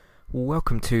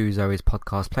Welcome to Zoe's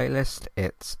podcast playlist.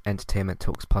 It's Entertainment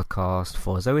Talks podcast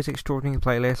for Zoe's Extraordinary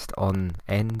Playlist on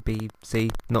NBC,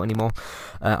 not anymore.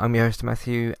 I'm your host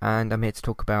Matthew, and I'm here to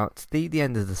talk about the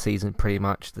end of the season, pretty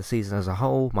much, the season as a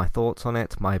whole, my thoughts on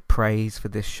it, my praise for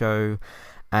this show,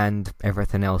 and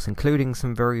everything else, including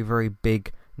some very, very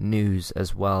big news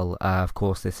as well. Of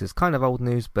course, this is kind of old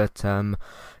news, but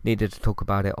needed to talk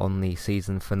about it on the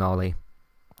season finale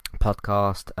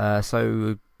podcast.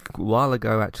 So a while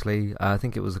ago, actually, I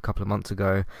think it was a couple of months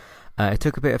ago, it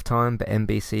took a bit of time, but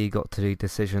NBC got to the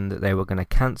decision that they were going to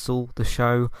cancel the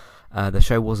show. The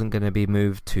show wasn't going to be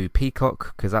moved to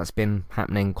Peacock, because that's been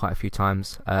happening quite a few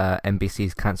times.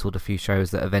 NBC's cancelled a few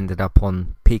shows that have ended up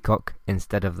on Peacock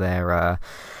instead of their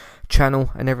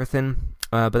channel and everything,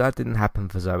 but that didn't happen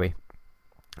for Zoe.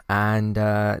 And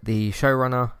the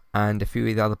showrunner and a few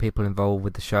of the other people involved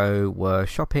with the show were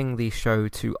shopping the show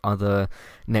to other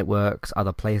networks,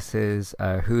 other places.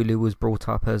 Hulu was brought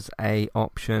up as a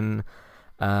option.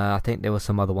 I think there were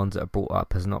some other ones that are brought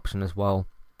up as an option as well.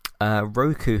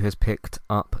 Roku has picked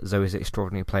up Zoe's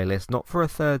Extraordinary Playlist, not for a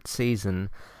third season,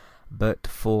 but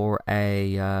for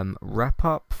a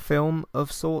wrap-up film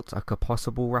of sorts, like a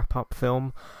possible wrap-up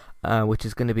film, which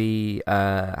is going to be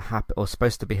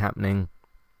supposed to be happening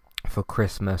for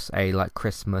Christmas, a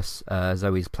Christmas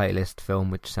Zoe's Playlist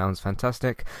film, which sounds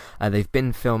fantastic. They've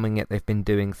been filming it, they've been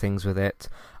doing things with it.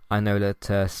 I know that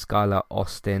Skylar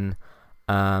Austin,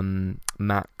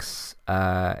 Max,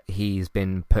 he's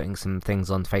been putting some things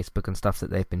on Facebook and stuff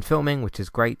that they've been filming, which is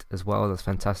great as well. That's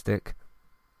fantastic.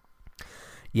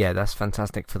 Yeah, that's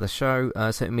fantastic for the show.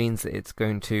 So it means that it's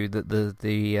going to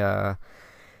the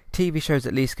TV show's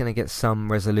at least going to get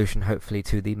some resolution, hopefully,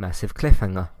 to the massive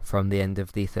cliffhanger from the end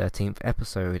of the 13th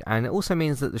episode. And it also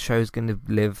means that the show's going to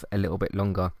live a little bit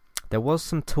longer. There was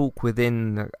some talk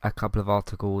within a couple of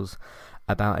articles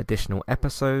about additional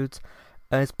episodes.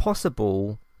 It's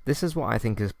possible, this is what I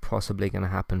think is possibly going to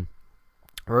happen.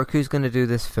 Roku's going to do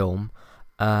this film,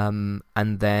 and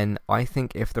then I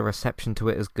think if the reception to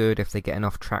it is good, if they get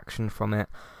enough traction from it,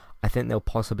 I think they'll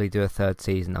possibly do a third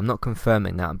season. I'm not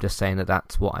confirming that, I'm just saying that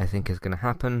that's what I think is going to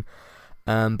happen.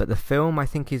 But the film, I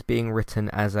think, is being written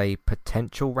as a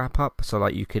potential wrap-up, so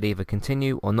you could either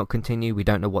continue or not continue. We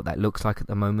don't know what that looks like at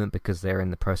the moment because they're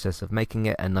in the process of making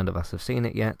it and none of us have seen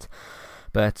it yet.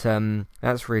 But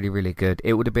that's really, really good.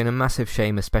 It would have been a massive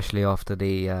shame, especially after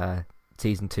the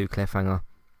Season 2 cliffhanger,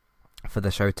 for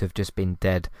the show to have just been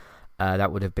dead.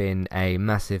 That would have been a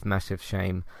massive, massive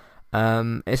shame.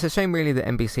 It's a shame really that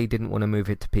NBC didn't want to move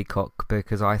it to Peacock,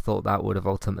 because I thought that would have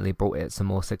ultimately brought it some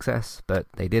more success, but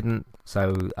they didn't.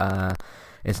 So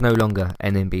it's no longer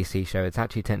an NBC show. It's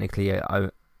actually technically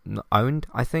owned,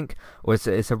 I think, or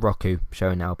it's a Roku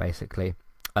show now, basically.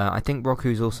 I think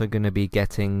Roku's also going to be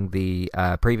getting the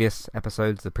previous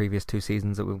episodes, the previous 2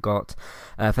 seasons that we've got.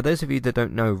 For those of you that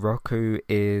don't know, Roku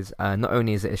is not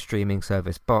only is it a streaming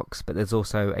service box, but there's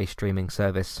also a streaming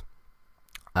service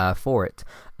for it.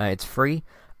 It's free.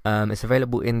 It's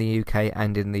available in the UK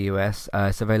and in the US.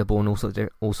 It's available on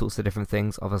all sorts of different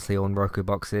things. Obviously on Roku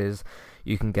boxes.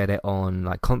 You can get it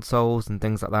on consoles and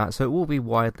things like that. So it will be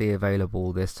widely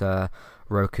available, this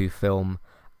Roku film.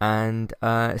 And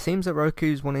it seems that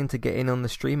Roku's wanting to get in on the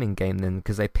streaming game then,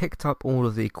 because they picked up all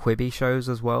of the Quibi shows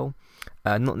as well.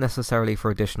 Not necessarily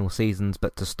for additional seasons,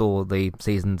 but to store the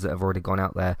seasons that have already gone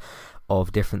out there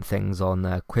of different things on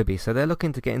Quibi. So they're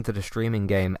looking to get into the streaming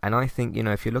game, and I think,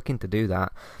 if you're looking to do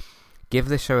that, give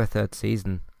this show a third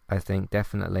season. I think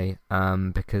definitely,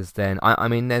 because then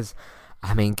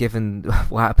given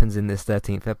what happens in this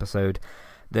 13th episode,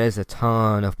 there's a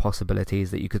ton of possibilities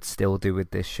that you could still do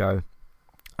with this show.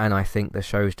 And I think the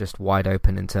show's just wide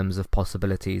open in terms of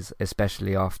possibilities,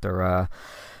 especially after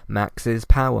Max's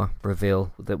power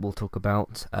reveal that we'll talk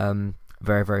about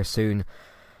very, very soon.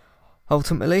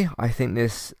 Ultimately, I think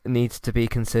this needs to be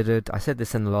considered. I said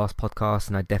this in the last podcast,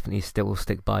 and I definitely still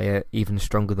stick by it, even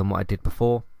stronger than what I did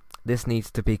before. This needs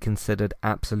to be considered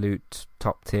absolute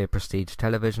top-tier prestige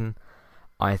television.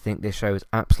 I think this show is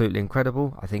absolutely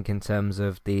incredible. I think in terms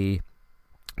of the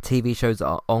TV shows that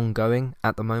are ongoing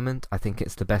at the moment, I think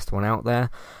it's the best one out there.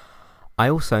 I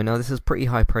also know this is pretty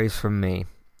high praise from me.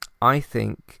 I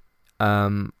think,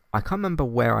 I can't remember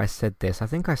where I said this. I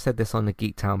think I said this on the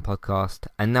Geek Town podcast,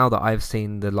 and now that I've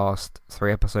seen the last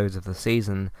 3 episodes of the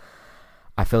season,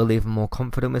 I feel even more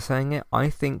confident with saying it. I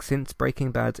think since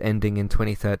Breaking Bad's ending in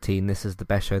 2013, this is the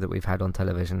best show that we've had on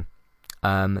television.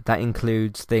 That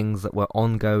includes things that were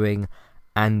ongoing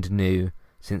and new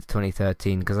since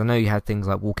 2013, because I know you had things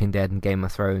like Walking Dead and Game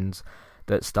of Thrones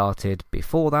that started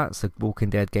before that. So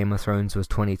Walking Dead, Game of Thrones was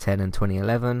 2010 and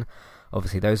 2011.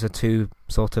 Obviously those are 2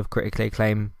 sort of critically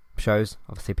acclaimed shows.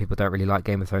 Obviously, people don't really like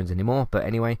Game of Thrones anymore, but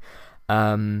anyway,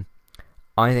 I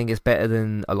think it's better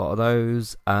than a lot of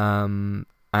those.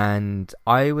 And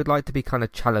I would like to be kind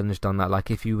of challenged on that.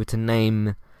 Like, if you were to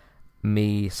name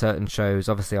me certain shows,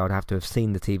 obviously I'd have to have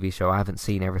seen the TV show. I haven't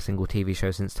seen every single TV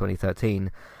show since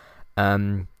 2013.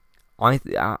 Out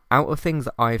of things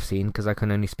that I've seen, because I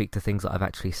can only speak to things that I've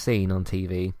actually seen on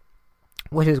TV,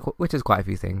 which is quite a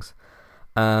few things.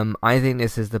 I think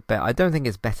this is the best. I don't think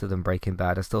it's better than Breaking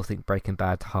Bad. I still think Breaking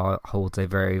Bad holds a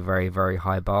very, very, very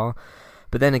high bar.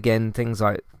 But then again, things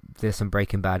like this and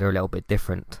Breaking Bad are a little bit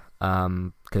different,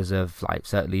 because of like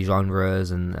certainly genres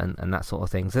and that sort of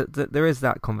things. There is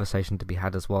that conversation to be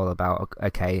had as well about,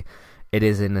 okay, it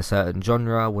is in a certain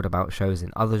genre. What about shows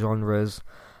in other genres?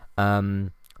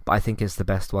 But I think it's the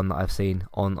best one that I've seen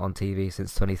on TV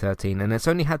since 2013, and it's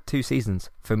only had 2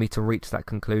 seasons for me to reach that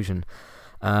conclusion.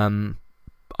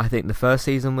 I think the first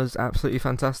season was absolutely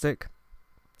fantastic.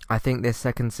 I think this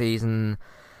second season,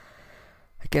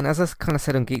 again, as I kind of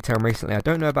said on Geek Town recently, I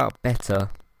don't know about better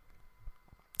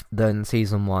than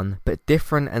season 1, but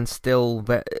different and still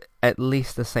at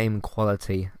least the same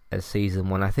quality as season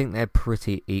 1. I think they're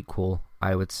pretty equal,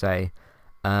 I would say.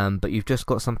 But you've just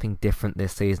got something different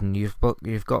this season. You've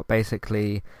got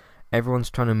basically everyone's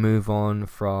trying to move on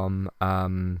from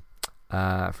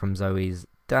Zoe's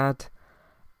dad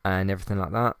and everything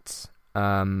like that.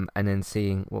 And then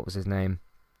seeing, what was his name?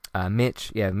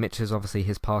 Mitch. Yeah, Mitch is obviously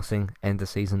his passing end of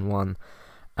season 1.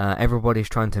 Everybody's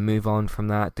trying to move on from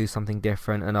that, do something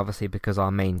different, and obviously because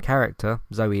our main character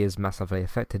Zoe is massively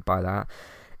affected by that.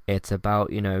 It's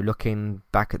about, looking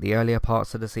back at the earlier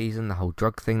parts of the season, the whole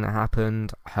drug thing that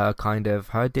happened, her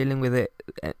dealing with it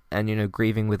and,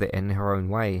 grieving with it in her own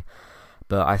way.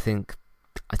 But I think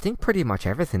pretty much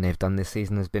everything they've done this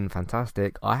season has been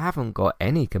fantastic. I haven't got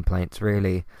any complaints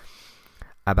really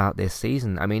about this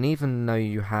season. I mean, even though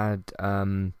you had,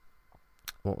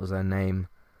 what was her name?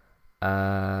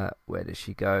 Where did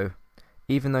she go?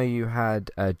 Even though you had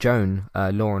Joan,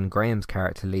 Lauren Graham's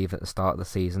character, leave at the start of the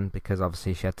season because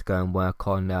obviously she had to go and work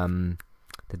on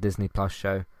the Disney Plus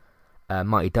show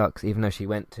Mighty Ducks, even though she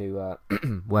went to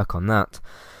work on that,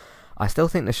 I still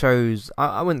think the show's...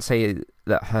 I wouldn't say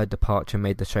that her departure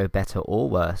made the show better or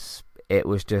worse. It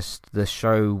was just the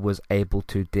show was able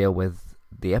to deal with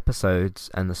the episodes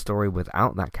and the story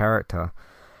without that character.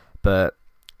 But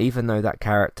even though that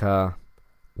character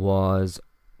was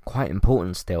quite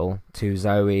important still to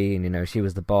Zoe, and she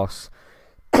was the boss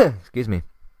excuse me,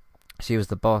 she was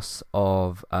the boss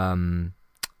of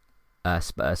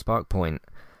Spark Point,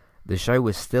 the show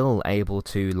was still able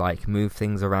to move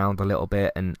things around a little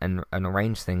bit and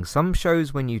arrange things. Some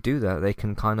shows, when you do that, they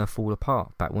can kind of fall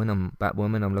apart.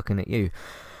 Batwoman, I'm looking at you,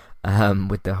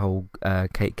 with the whole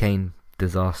Kate Kane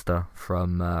disaster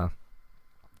from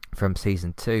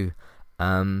season 2.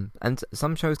 And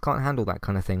some shows can't handle that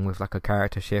kind of thing with a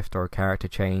character shift or a character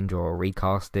change or a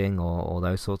recasting or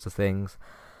those sorts of things.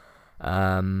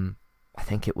 I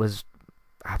think it was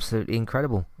absolutely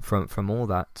incredible from all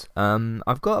that.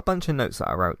 I've got a bunch of notes that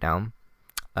I wrote down.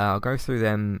 I'll go through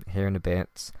them here in a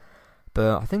bit,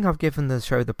 but I think I've given the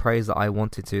show the praise that I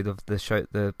wanted to,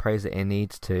 the praise that it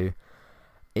needs to.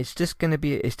 It's just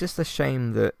a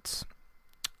shame that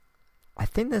I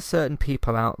think there's certain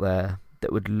people out there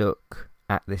that would look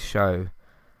at this show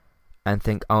and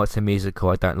think, oh, it's a musical,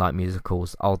 I don't like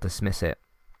musicals, I'll dismiss it.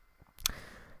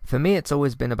 For me, it's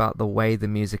always been about the way the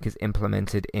music is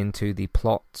implemented into the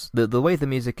plot, the way the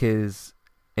music is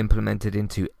implemented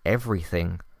into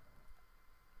everything,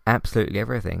 absolutely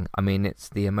everything. I mean, it's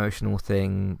the emotional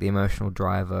thing, the emotional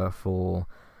driver for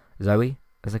Zoe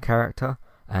as a character,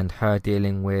 and her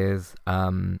dealing with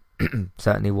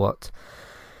certainly what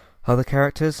other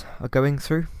characters are going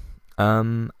through.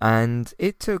 And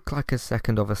it took a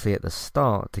second, obviously, at the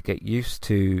start to get used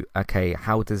to, okay,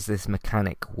 how does this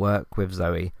mechanic work with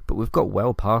Zoe? But we've got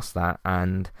well past that,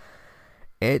 and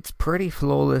it's pretty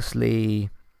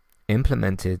flawlessly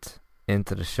implemented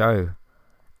into the show.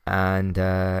 And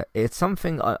it's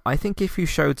something, I think if you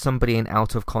showed somebody an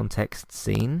out-of-context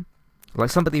scene, like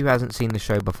somebody who hasn't seen the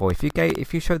show before,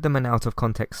 if you showed them an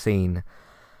out-of-context scene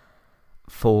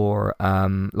for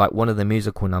one of the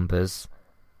musical numbers,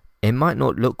 it might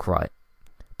not look right.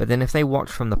 But then if they watch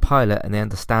from the pilot and they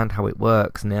understand how it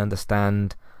works and they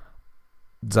understand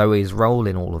Zoe's role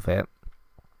in all of it,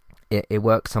 it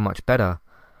works so much better.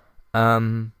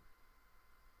 But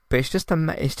it's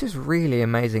just really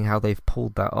amazing how they've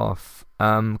pulled that off.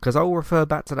 Because I'll refer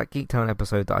back to that Geek Town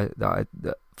episode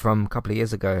that from a couple of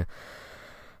years ago.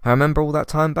 I remember all that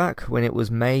time back when it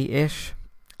was May-ish,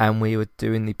 and we were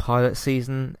doing the pilot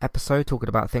season episode talking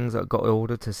about things that got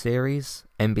ordered to series.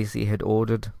 NBC had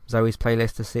ordered Zoe's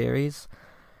Playlist to series.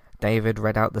 David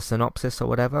read out the synopsis or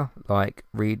whatever, like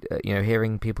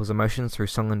hearing people's emotions through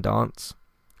song and dance.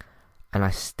 And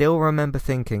I still remember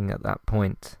thinking at that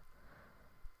point,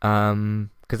 because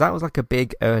that was like a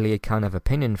big early kind of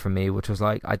opinion from me, which was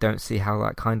like, I don't see how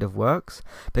that kind of works,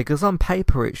 because on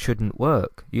paper it shouldn't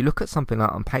work. You look at something like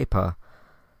that on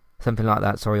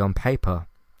paper,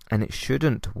 and it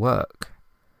shouldn't work.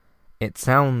 It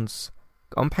sounds,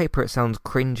 on paper it sounds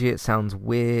cringy, it sounds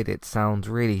weird, it sounds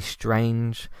really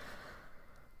strange,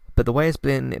 but the way it's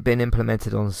been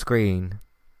implemented on screen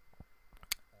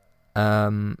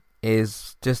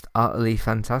is just utterly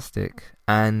fantastic.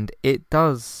 And it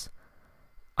does,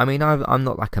 I mean, I'm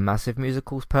not like a massive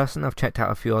musicals person. I've checked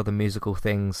out a few other musical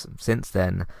things since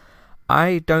then.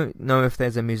 I don't know if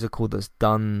there's a musical that's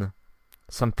done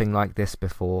something like this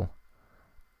before,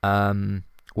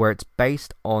 where it's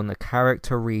based on a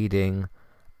character reading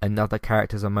another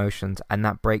character's emotions, and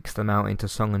that breaks them out into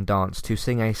song and dance to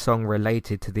sing a song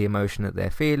related to the emotion that they're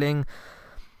feeling.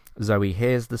 Zoe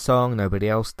hears the song, nobody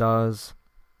else does,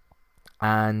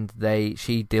 and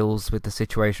she deals with the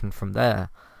situation from there.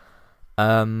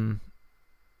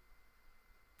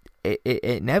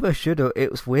 It never should have.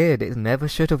 It was weird. It never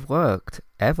should have worked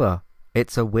ever.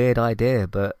 It's a weird idea,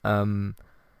 but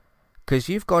because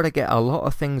you've got to get a lot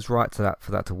of things right for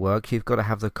that to work. You've got to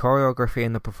have the choreography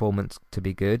and the performance to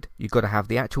be good. You've got to have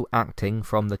the actual acting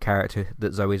from the character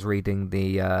that Zoe's reading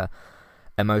the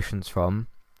emotions from.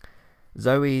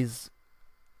 Zoe's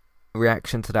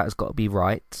reaction to that has got to be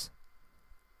right.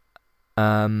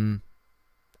 And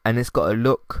it's got to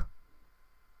look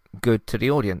good to the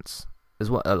audience as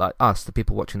well, like us, the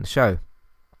people watching the show.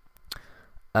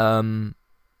 And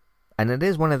it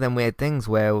is one of them weird things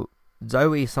where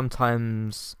Zoe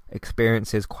sometimes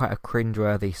experiences quite a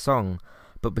cringeworthy song,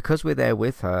 but because we're there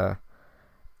with her,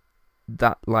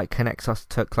 that like connects us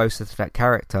closer to that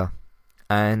character.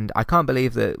 And I can't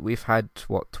believe that we've had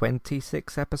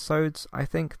 26 episodes, I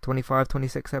think 25,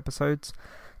 26 episodes.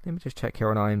 Let me just check here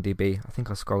on IMDb. I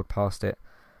think I scrolled past it.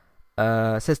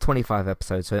 It says 25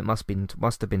 episodes, so it must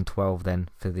have been 12 then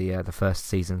for the first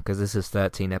season, because this is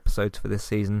 13 episodes for this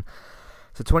season.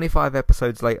 So 25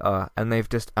 episodes later, and they've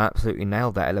just absolutely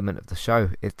nailed that element of the show.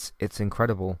 It's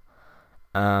incredible.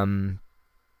 And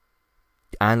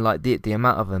like the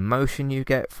amount of emotion you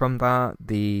get from that,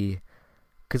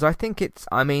 because I think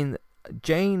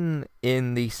Jane,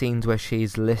 in the scenes where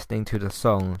she's listening to the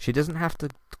song, she doesn't have to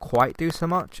quite do so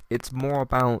much. It's more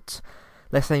about,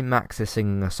 let's say Max is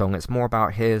singing a song, it's more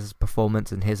about his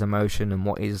performance and his emotion and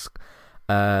what is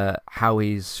how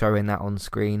he's showing that on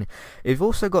screen. You've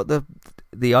also got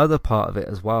the other part of it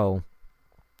as well,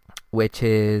 which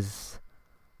is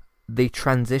the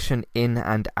transition in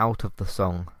and out of the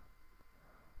song.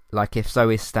 Like if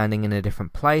Zoe's standing in a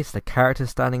different place, the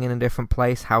character's standing in a different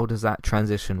place, how does that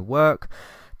transition work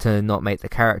to not make the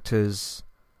characters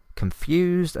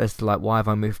confused as to like, why have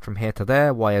I moved from here to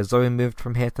there, why has Zoe moved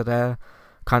from here to there,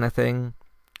 kind of thing.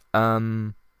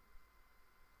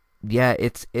 Yeah,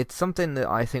 it's something that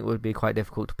I think would be quite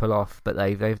difficult to pull off, but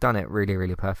they've done it really,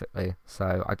 really perfectly.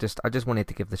 So I just wanted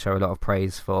to give the show a lot of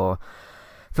praise for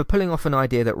pulling off an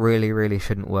idea that really, really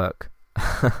shouldn't work.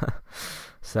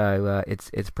 So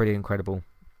it's pretty incredible.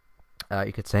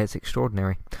 You could say it's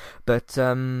extraordinary, but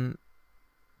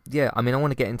yeah, I mean, I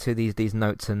want to get into these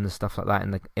notes and the stuff like that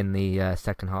in the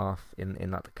second half,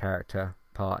 in like the character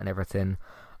part and everything.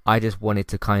 I just wanted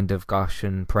to kind of gush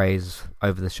and praise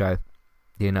over the show,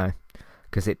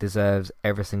 because it deserves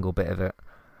every single bit of it.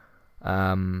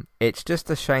 It's just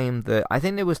a shame that I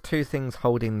think there was two things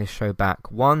holding this show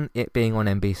back. One, it being on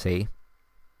NBC.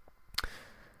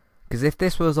 Because if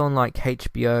this was on like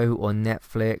HBO or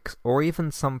Netflix or even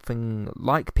something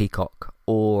like Peacock,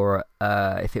 or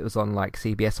if it was on like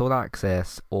CBS All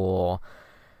Access, or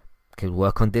could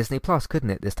work on Disney Plus, couldn't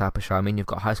it? This type of show. I mean, you've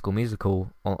got High School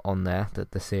Musical on there,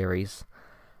 the series.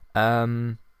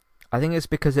 I think it's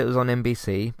because it was on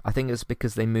NBC. I think it's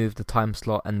because they moved the time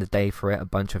slot and the day for it a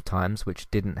bunch of times, which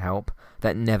didn't help.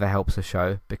 That never helps a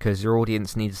show, because your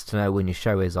audience needs to know when your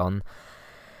show is on.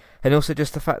 And also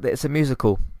just the fact that it's a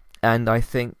musical. And I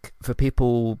think for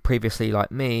people previously like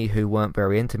me who weren't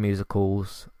very into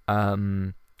musicals,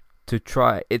 to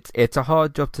try, it's a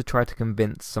hard job to try to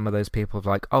convince some of those people of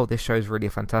like, oh, this show's really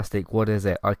fantastic. What is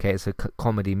it? Okay, it's a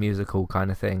comedy musical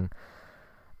kind of thing.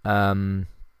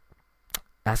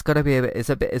 That's got to be it's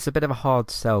a bit of a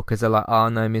hard sell, because they're like, oh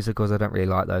no, musicals, I don't really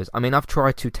like those. I mean, I've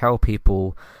tried to tell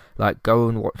people like, go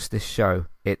and watch this show.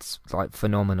 It's like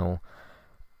phenomenal.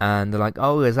 And they're like,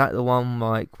 "Oh, is that the one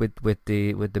like with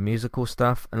the musical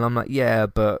stuff?" And I'm like, "Yeah,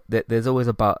 but there's always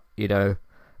a but, you know,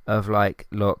 of like,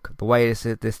 look, the way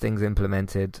this thing's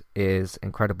implemented is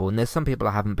incredible." And there's some people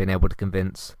I haven't been able to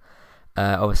convince.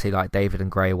 Obviously, like David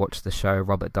and Gray watch the show.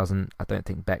 Robert doesn't. I don't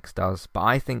think Bex does. But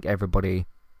I think everybody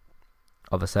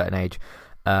of a certain age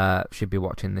should be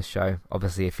watching this show.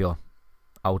 Obviously, if you're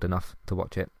old enough to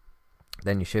watch it,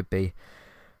 then you should be.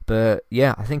 But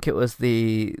yeah, I think it was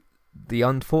the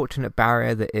unfortunate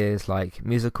barrier that is like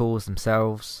musicals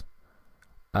themselves.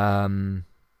 I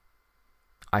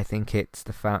think it's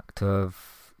the fact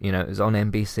of, you know, it was on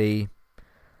NBC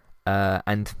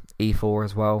and E4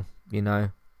 as well, you know.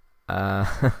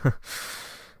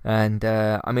 And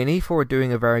I mean, E4 are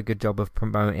doing a very good job of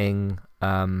promoting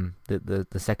the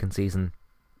second season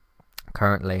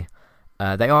currently.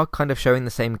 They are kind of showing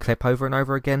the same clip over and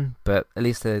over again, but at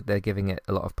least they're giving it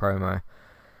a lot of promo.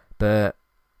 But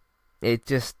it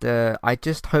just, I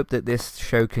just hope that this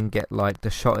show can get like the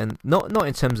shot in, not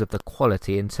in terms of the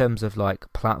quality, in terms of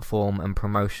like platform and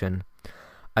promotion.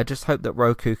 I just hope that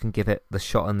Roku can give it the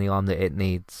shot in the arm that it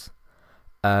needs,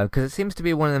 because it seems to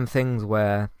be one of them things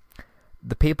where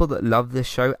the people that love this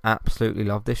show absolutely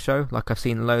love this show. Like, I've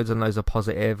seen loads and loads of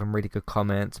positive and really good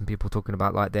comments, and people talking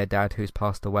about like their dad who's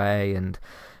passed away and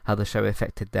how the show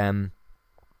affected them.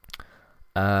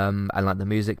 And like the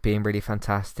music being really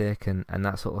fantastic and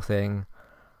that sort of thing,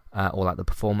 or like the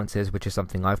performances, which is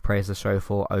something I've praised the show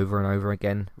for over and over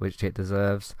again, which it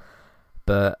deserves.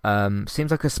 But seems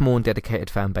like a small and dedicated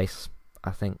fan base,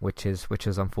 I think, which is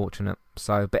unfortunate.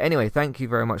 So, but anyway, thank you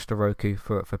very much to Roku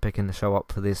for picking the show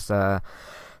up for this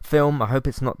film. I hope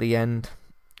it's not the end,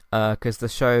 because the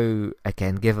show,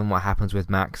 again, given what happens with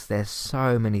Max, there's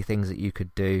so many things that you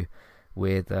could do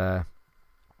with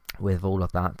all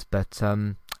of that. But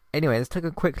anyway, let's take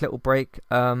a quick little break.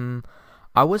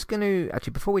 I was going to,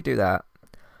 actually, before we do that,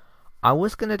 I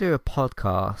was going to do a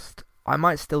podcast. I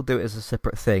might still do it as a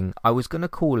separate thing. I was going to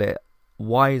call it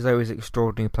Why Zoe's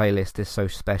Extraordinary Playlist is So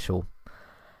Special.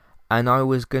 And I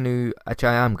was going to, actually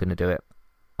I am going to do it.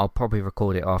 I'll probably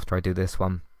record it after I do this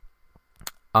one.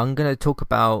 I'm going to talk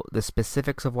about the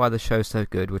specifics of why the show's so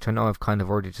good, which I know I've kind of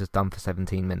already just done for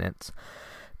 17 minutes.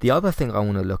 The other thing I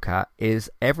want to look at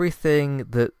is everything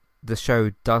that the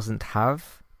show doesn't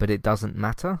have, but it doesn't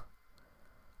matter.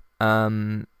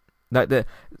 Like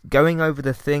going over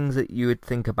the things that you would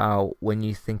think about when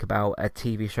you think about a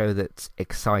TV show that's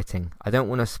exciting. I don't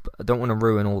want to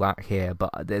ruin all that here,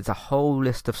 but there's a whole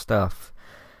list of stuff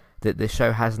that the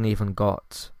show hasn't even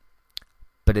got,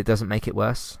 but it doesn't make it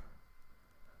worse.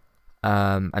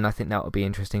 And I think that would be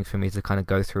interesting for me to kind of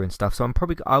go through and stuff. So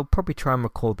I'll probably try and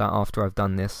record that after I've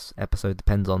done this episode.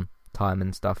 Depends on time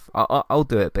and stuff. I'll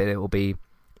do it, but it will be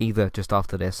either just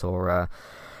after this or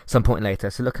some point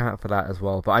later. So look out for that as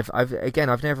well. But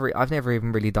I've never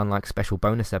even really done like special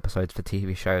bonus episodes for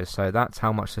TV shows. So that's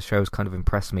how much the show's kind of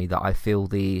impressed me, that I feel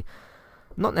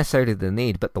not necessarily the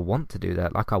need, but the want to do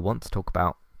that. Like, I want to talk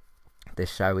about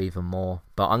this show even more,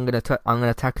 but I'm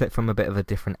gonna tackle it from a bit of a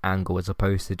different angle, as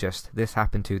opposed to just this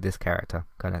happened to this character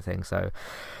kind of thing. So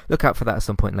look out for that at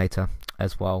some point later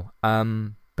as well.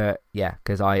 But yeah,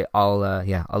 because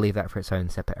I'll leave that for its own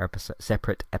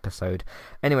separate episode.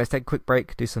 Anyways, take a quick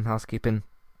break, do some housekeeping,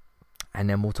 and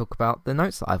then we'll talk about the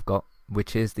notes that I've got,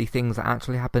 which is the things that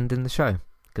actually happened in the show.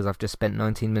 Because I've just spent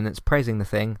 19 minutes praising the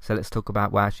thing, so let's talk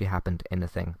about what actually happened in the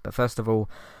thing. But first of all,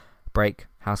 break,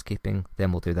 housekeeping,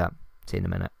 then we'll do that. See you in a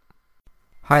minute.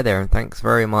 Hi there, and thanks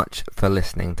very much for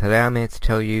listening. Today I'm here to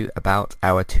tell you about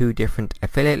our two different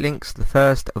affiliate links. The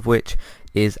first of which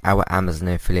is our Amazon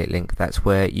affiliate link. That's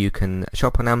where you can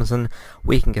shop on Amazon.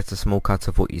 We can get a small cut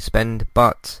of what you spend,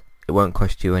 but it won't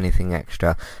cost you anything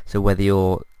extra. So whether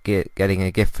you're getting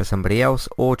a gift for somebody else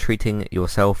or treating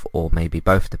yourself, or maybe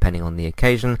both depending on the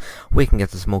occasion, we can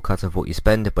get a small cut of what you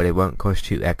spend, but it won't cost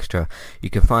you extra.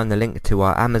 You can find the link to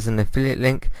our Amazon affiliate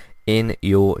link in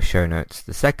your show notes.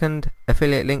 The second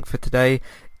affiliate link for today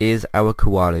is our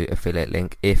Kualu affiliate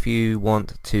link. If you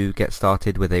want to get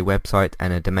started with a website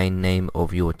and a domain name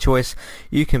of your choice,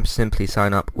 you can simply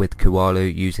sign up with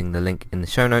Kualu using the link in the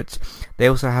show notes. They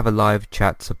also have a live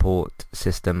chat support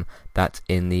system that's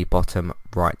in the bottom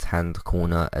right hand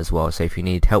corner as well. So if you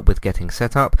need help with getting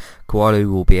set up,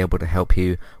 Kualu will be able to help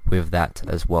you with that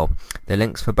as well. The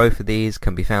links for both of these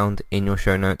can be found in your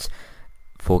show notes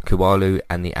for Kualu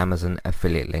and the Amazon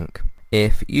affiliate link.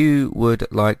 If you would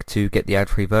like to get the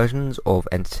ad-free versions of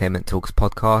Entertainment Talks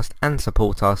podcast and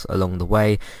support us along the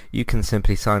way, you can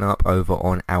simply sign up over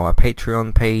on our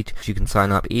Patreon page. You can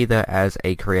sign up either as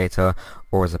a creator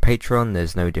or as a patron.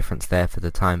 There's no difference there for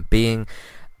the time being.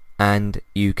 and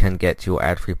you can get your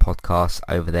ad-free podcasts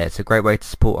over there. It's a great way to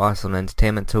support us on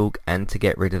Entertainment Talk and to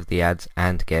get rid of the ads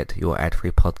and get your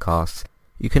ad-free podcasts.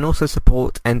 You can also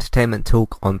support Entertainment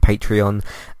Talk on Patreon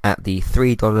at the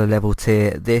 $3 level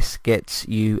tier. This gets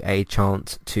you a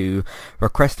chance to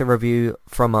request a review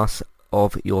from us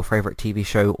of your favourite TV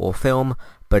show or film,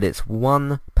 but it's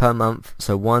one per month,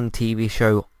 so one TV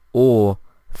show or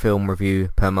film review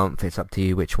per month. It's up to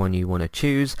you which one you want to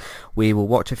choose. We will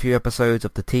watch a few episodes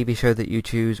of the TV show that you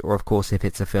choose, or of course if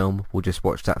it's a film, we'll just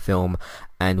watch that film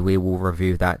and we will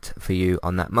review that for you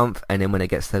on that month. And then when it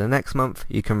gets to the next month,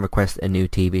 you can request a new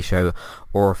TV show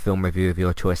or a film review of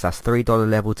your choice. That's $3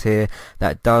 level tier.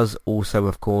 That does also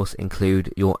of course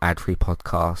include your ad-free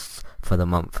podcasts for the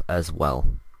month as well.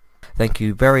 Thank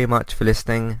you very much for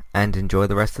listening and enjoy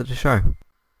the rest of the show.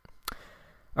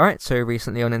 Alright, so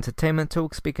recently on Entertainment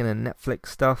Talk, speaking of Netflix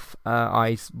stuff,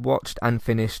 I watched and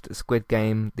finished Squid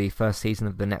Game, the first season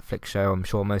of the Netflix show. I'm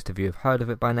sure most of you have heard of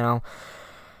it by now.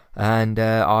 And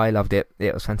I loved it.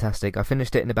 It was fantastic. I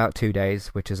finished it in about 2 days,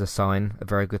 which is a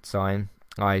very good sign.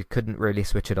 I couldn't really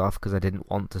switch it off because I didn't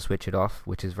want to switch it off,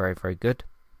 which is very, very good.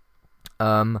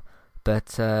 Yeah,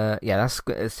 that's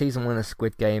season 1 of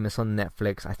Squid Game. It's on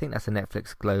Netflix. I think that's a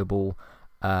Netflix global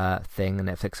thing, a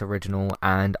Netflix original,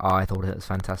 and I thought it was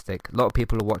fantastic. A lot of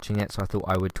people are watching it, so I thought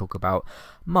I would talk about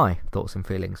my thoughts and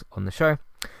feelings on the show.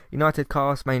 United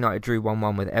cast, Man United drew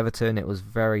 1-1 with Everton. It was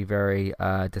very, very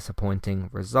disappointing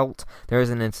result. There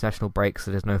is an international break, so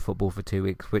there's no football for 2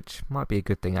 weeks, which might be a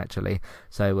good thing actually.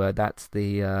 So that's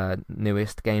the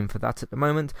newest game for that at the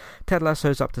moment. Ted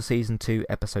Lasso's up to season 2,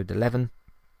 episode 11.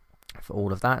 For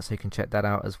all of that, so you can check that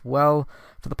out as well.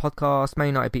 For the podcast, Man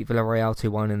United beat Villarreal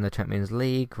 2-1 in the Champions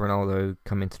League. Ronaldo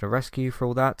coming to the rescue for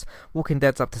all that. Walking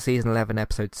Dead's up to season 11,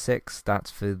 episode 6.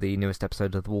 That's for the newest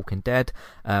episode of The Walking Dead.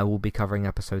 We'll be covering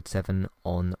episode 7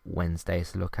 on Wednesday,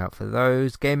 so look out for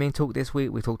those. Gaming talk this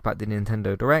week, we talked about the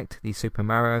Nintendo Direct, the Super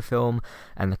Mario film,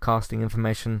 and the casting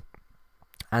information,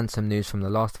 and some news from The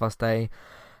Last of Us Day.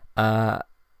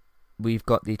 We've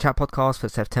got the chat podcast for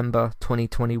September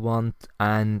 2021,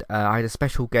 and I had a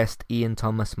special guest, Ian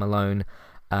Thomas Malone.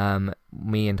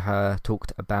 Me and her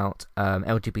talked about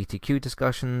LGBTQ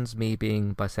discussions, me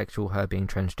being bisexual, her being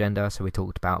transgender, so we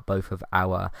talked about both of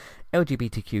our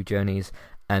LGBTQ journeys,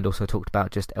 and also talked about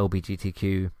just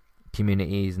LGBTQ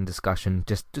communities and discussion,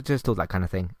 just all that kind of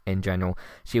thing in general.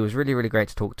 She was really, really great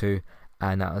to talk to,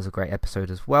 and that was a great episode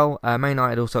as well. Man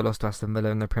United also lost to Aston Villa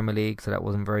in the Premier League, so that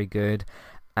wasn't very good.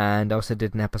 And I also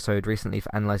did an episode recently for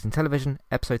Analysing Television,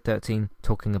 episode 13,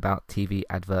 talking about TV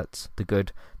adverts, the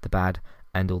good, the bad,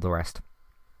 and all the rest.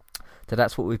 So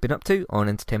that's what we've been up to on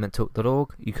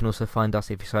entertainmenttalk.org. You can also find us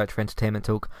if you search for Entertainment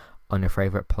Talk on your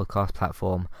favourite podcast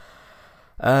platform.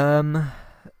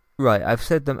 Right, I've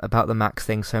said about the Max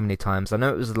thing so many times. I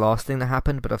know it was the last thing that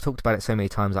happened, but I've talked about it so many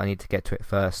times I need to get to it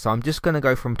first. So I'm just going to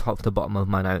go from top to bottom of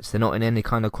my notes. They're not in any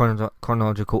kind of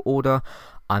chronological order.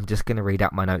 I'm just going to read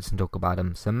out my notes and talk about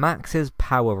them. So Max's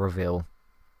power reveal.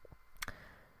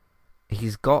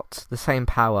 He's got the same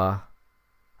power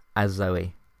as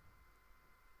Zoe.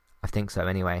 I think so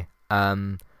anyway.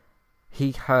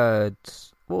 He heard...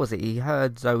 What was it? He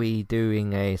heard Zoe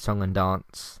doing a song and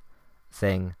dance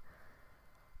thing.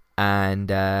 And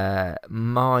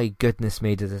my goodness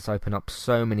me, does this open up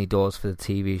so many doors for the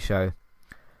TV show.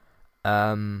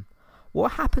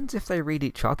 What happens if they read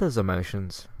each other's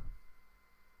emotions?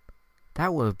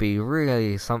 That would be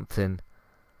really something.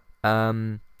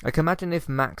 Like imagine if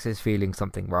Max is feeling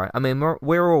something, right? I mean,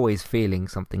 we're always feeling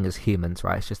something as humans,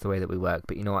 right? It's just the way that we work,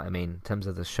 but you know what I mean in terms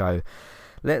of the show.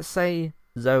 Let's say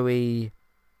Zoe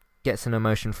gets an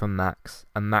emotion from Max,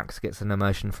 and Max gets an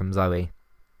emotion from Zoe.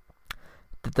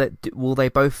 Will they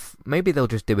both... Maybe they'll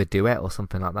just do a duet or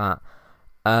something like that.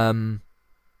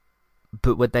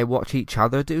 But would they watch each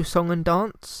other do song and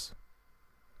dance?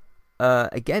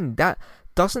 Again,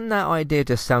 doesn't that idea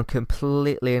just sound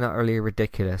completely and utterly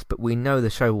ridiculous? But we know the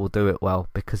show will do it well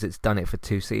because it's done it for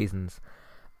 2 seasons.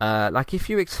 Like if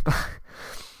you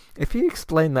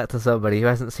explain that to somebody who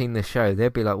hasn't seen the show,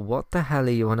 they'd be like, "What the hell are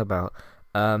you on about?"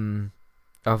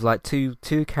 Of like two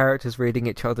characters reading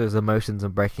each other's emotions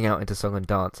and breaking out into song and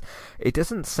dance. It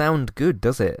doesn't sound good,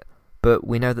 does it? But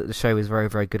we know that the show is very,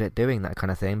 very good at doing that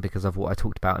kind of thing because of what I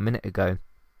talked about a minute ago.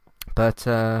 But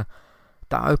that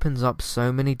opens up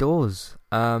so many doors.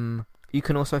 You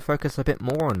can also focus a bit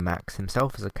more on Max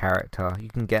himself as a character. You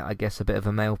can get, I guess, a bit of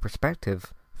a male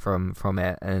perspective from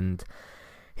it, and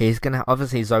he's gonna...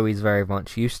 Obviously, Zoe's very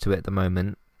much used to it at the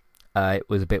moment. It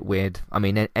was a bit weird. I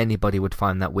mean, anybody would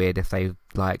find that weird if they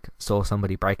like saw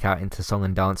somebody break out into song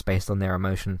and dance based on their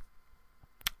emotion.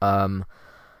 But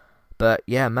But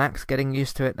yeah, Max getting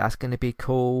used to it, that's going to be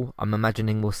cool. I'm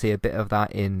imagining we'll see a bit of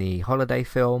that in the holiday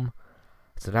film,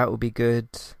 so that will be good.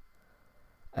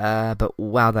 But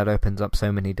wow, that opens up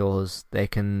so many doors. They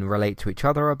can relate to each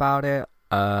other about it.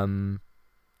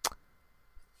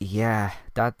 Yeah,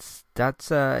 that's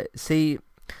see,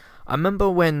 I remember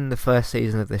when the first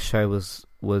season of this show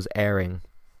was airing,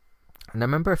 and I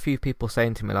remember a few people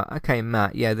saying to me like, "Okay,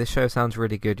 Matt, yeah, this show sounds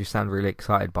really good. You sound really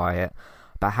excited by it,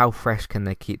 but how fresh can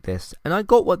they keep this?" And I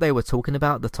got what they were talking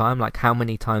about at the time, like how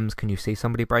many times can you see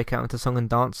somebody break out into song and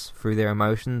dance through their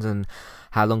emotions, and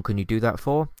how long can you do that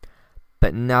for?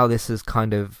 But now this is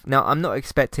kind of... Now, I'm not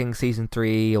expecting Season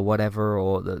 3 or whatever,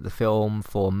 or the film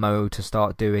for Mo to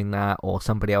start doing that, or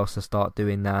somebody else to start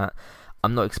doing that.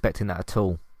 I'm not expecting that at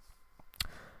all.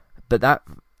 But that...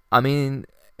 I mean,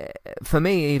 for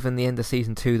me, even the end of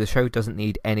Season 2, the show doesn't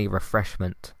need any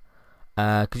refreshment.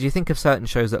 Because you think of certain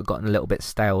shows that have gotten a little bit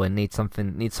stale and need some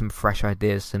fresh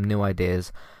ideas, some new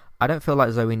ideas. I don't feel like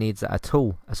Zoe needs that at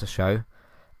all as a show.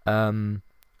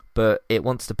 But it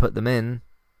wants to put them in,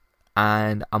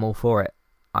 and I'm all for it.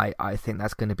 I think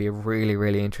that's going to be a really,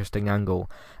 really interesting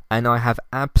angle, and I have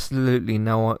absolutely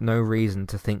no reason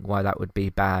to think why that would be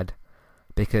bad,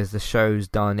 because the show's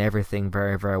done everything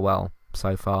very, very well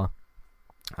so far.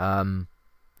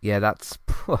 Yeah, that's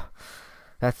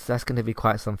going to be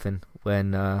quite something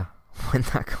when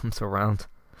that comes around.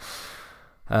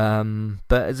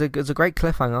 But it's a great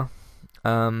cliffhanger.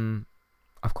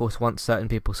 Of course, once certain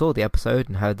people saw the episode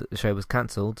and heard that the show was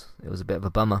cancelled, it was a bit of a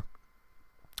bummer.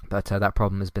 But that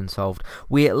problem has been solved.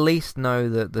 We at least know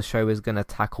that the show is going to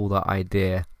tackle that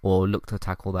idea, or look to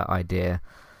tackle that idea.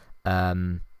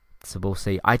 So we'll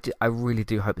see. I really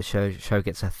do hope the show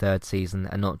gets a third season,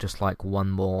 and not just like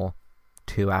one more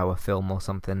 2-hour film or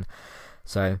something.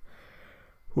 So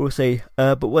we'll see.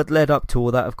 But what led up to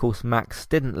all that, of course, Max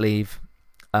didn't leave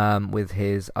with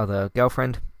his other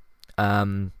girlfriend.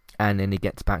 And then he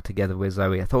gets back together with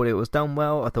Zoe. I thought it was done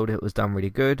well. I thought it was done really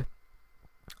good.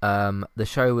 The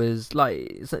show is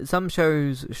like, some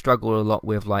shows struggle a lot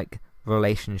with like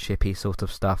relationshipy sort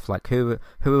of stuff, like who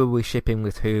are we shipping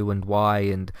with who and why,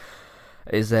 and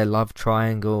is there love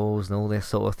triangles and all this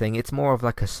sort of thing. It's more of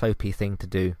like a soapy thing to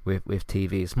do with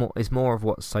TV. It's more of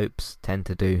what soaps tend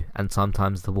to do, and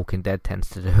sometimes The Walking Dead tends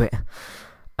to do it.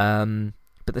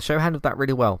 But the show handled that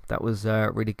really well. That was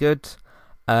really good.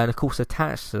 And of course,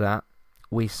 attached to that,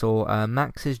 we saw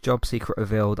Max's job secret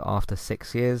revealed after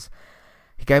 6 years.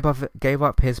 He gave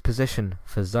up his position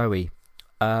for Zoe.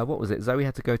 What was it? Zoe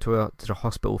had to go to the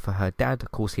hospital for her dad.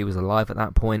 Of course, he was alive at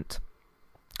that point.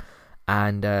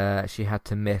 And she had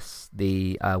to miss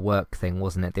the work thing,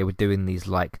 wasn't it? They were doing these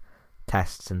like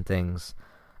tests and things.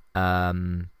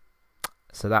 So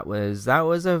that was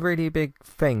a really big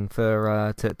thing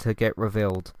for to get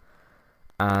revealed.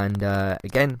 And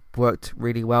again, worked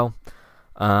really well.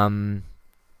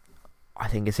 I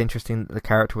think it's interesting that the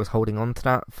character was holding on to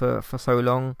that for so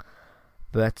long.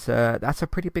 But that's a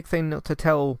pretty big thing not to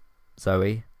tell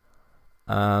Zoe.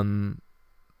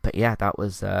 But yeah, that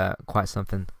was quite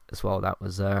something as well. That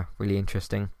was really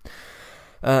interesting.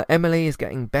 Emily is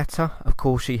getting better. Of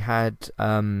course, she had...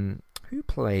 who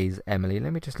plays Emily?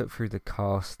 Let me just look through the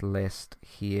cast list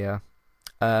here.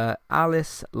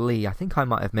 Alice Lee. I think I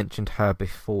might have mentioned her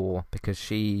before, because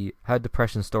her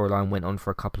depression storyline went on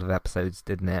for a couple of episodes,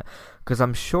 didn't it? Because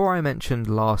I'm sure I mentioned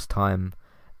last time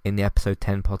in the episode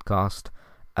 10 podcast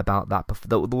about that,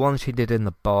 the one she did in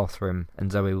the bathroom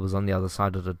and Zoe was on the other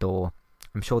side of the door.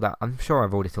 I'm sure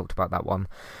I've already talked about that one.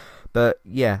 But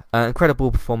yeah,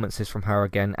 incredible performances from her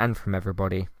again, and from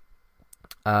everybody.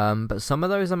 But some of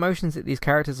those emotions that these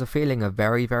characters are feeling are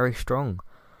very, very strong.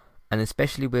 And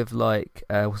especially with like,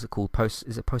 what's it called?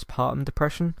 Is it postpartum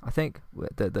depression? I think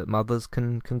that mothers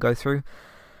can go through.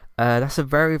 That's a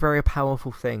very, very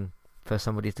powerful thing for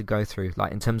somebody to go through.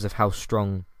 Like in terms of how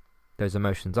strong those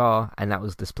emotions are, and that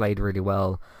was displayed really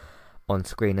well on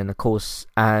screen. And of course,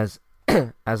 as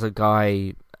a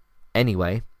guy,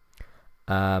 anyway,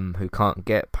 who can't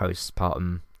get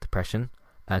postpartum depression,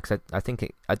 because I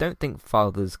don't think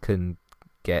fathers can't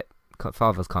get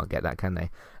that, can they?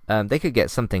 They could get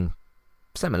something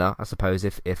similar, I suppose,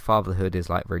 if fatherhood is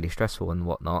like really stressful and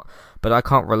whatnot. But I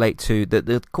can't relate to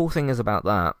the cool thing is about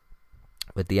that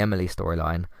with the Emily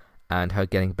storyline and her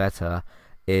getting better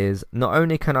is not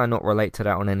only can I not relate to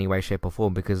that on any way, shape or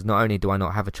form, because not only do I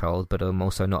not have a child, but I'm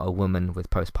also not a woman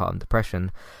with postpartum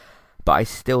depression, but I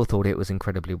still thought it was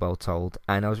incredibly well told.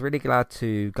 And I was really glad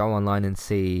to go online and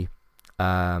see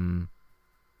like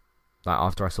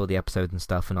after I saw the episode and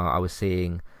stuff, and I was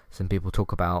seeing some people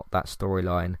talk about that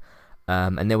storyline.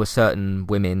 And there were certain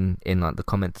women in like the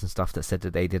comments and stuff that said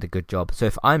that they did a good job. So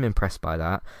if I'm impressed by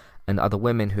that, and other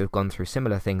women who have gone through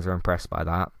similar things are impressed by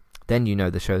that, then you know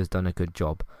the show's done a good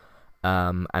job.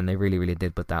 And they really, really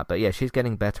did with that. But yeah, she's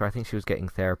getting better. I think she was getting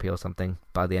therapy or something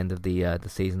by the end of the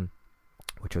season,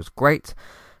 which was great.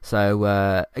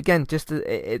 So again, just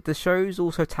the show's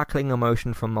also tackling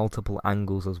emotion from multiple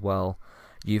angles as well.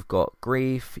 You've got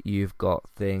grief, you've got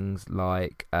things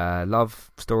like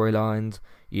love storylines,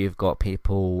 you've got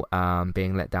people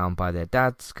being let down by their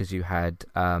dads, because you had,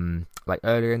 like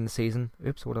earlier in the season,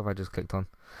 oops, what have I just clicked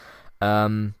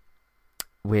on?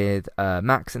 With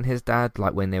Max and his dad,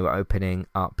 like when they were opening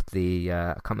up the,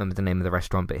 I can't remember the name of the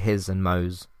restaurant, but his and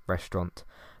Mo's restaurant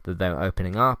that they were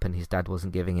opening up, and his dad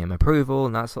wasn't giving him approval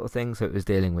and that sort of thing, so it was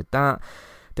dealing with that.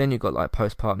 Then you've got like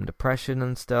postpartum depression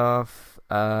and stuff,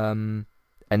 and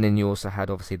then you also had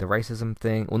obviously the racism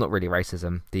thing, well not really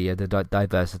racism, the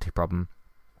diversity problem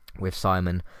with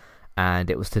Simon, and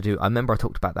it was to do, I remember I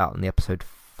talked about that on the episode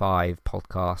 5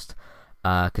 podcast,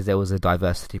 because there was a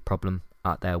diversity problem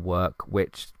at their work,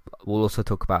 which we'll also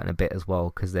talk about in a bit as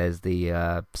well, because there's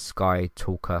the Sky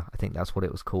Talker, I think that's what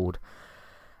it was called,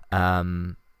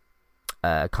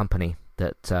 company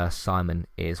that Simon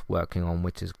is working on,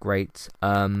 which is great.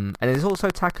 And it's also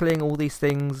tackling all these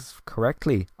things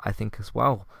correctly, I think, as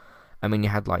well. I mean, you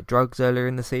had like drugs earlier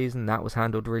in the season, that was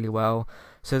handled really well.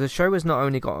 So the show has not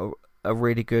only got a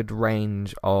really good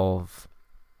range of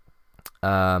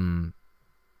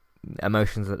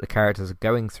emotions that the characters are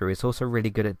going through, it's also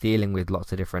really good at dealing with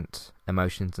lots of different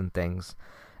emotions and things.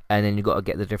 And then you've got to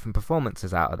get the different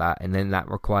performances out of that, and then that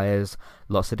requires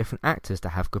lots of different actors to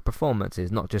have good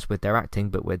performances, not just with their acting,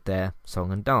 but with their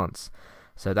song and dance.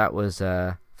 So that was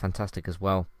fantastic as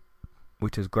well,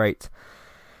 which is great.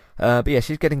 But yeah,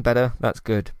 she's getting better, that's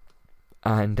good.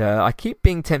 And I keep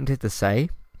being tempted to say,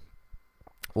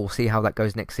 we'll see how that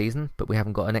goes next season, but we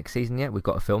haven't got a next season yet, we've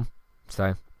got a film.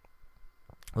 So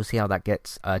we'll see how that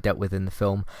gets dealt with in the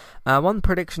film. One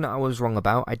prediction that I was wrong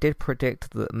about, I did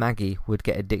predict that Maggie would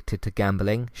get addicted to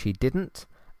gambling. She didn't.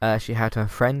 She had her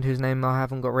friend, whose name I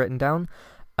haven't got written down.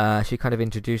 She kind of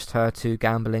introduced her to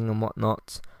gambling and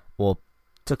whatnot, or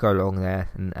took her along there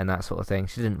and that sort of thing.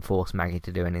 She didn't force Maggie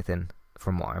to do anything,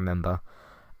 from what I remember.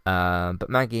 But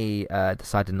Maggie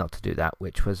decided not to do that,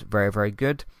 which was very, very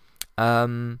good.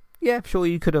 Yeah, sure,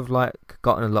 you could have like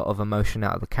gotten a lot of emotion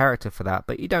out of the character for that,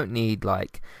 but you don't need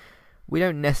we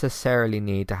don't necessarily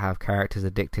need to have characters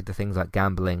addicted to things like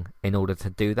gambling in order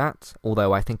to do that.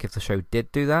 Although I think if the show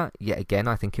did do that, yet again,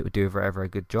 I think it would do a very, very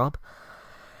good job,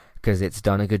 because it's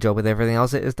done a good job with everything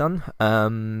else it has done.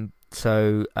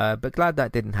 But glad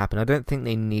that didn't happen. I don't think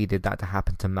they needed that to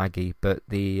happen to Maggie, but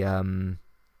the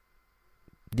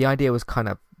idea was kind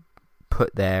of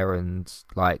put there and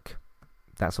like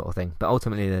that sort of thing, but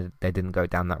ultimately they didn't go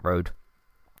down that road,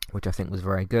 which I think was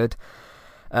very good.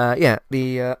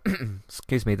 The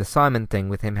excuse me, the Simon thing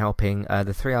with him helping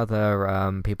the 3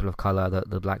 other people of colour,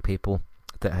 the black people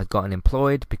that had gotten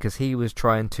employed, because he was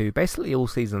trying to, basically all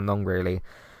season long really,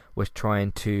 was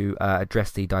trying to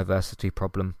address the diversity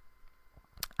problem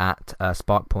at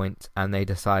SparkPoint, and they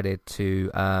decided to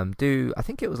do, I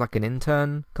think it was like an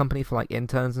intern company for like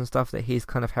interns and stuff that he's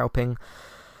kind of helping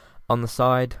on the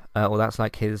side, or that's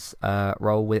like his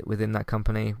role within that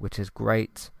company, which is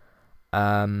great.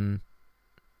 That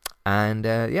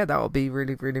will be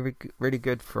really, really, really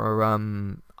good for.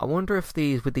 I wonder if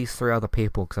with these 3 other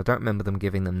people, because I don't remember them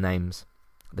giving them names,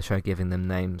 the show giving them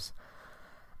names.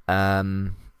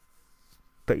 But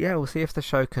yeah, we'll see if the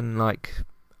show can the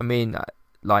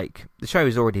show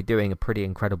is already doing a pretty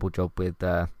incredible job with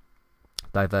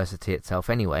diversity itself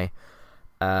anyway.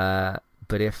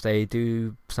 But if they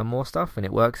do some more stuff and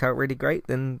it works out really great,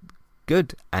 then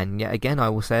good. And yet again, I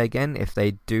will say again, if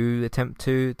they do attempt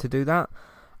to do that,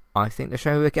 I think the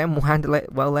show again will handle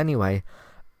it well anyway.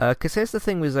 Because here's the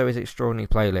thing with Zoe's Extraordinary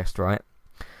Playlist, right?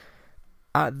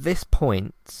 At this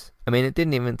point, I mean, it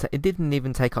didn't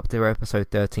even take up to episode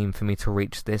 13 for me to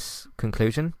reach this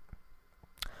conclusion.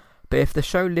 But if the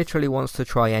show literally wants to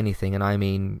try anything, and I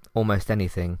mean almost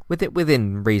anything,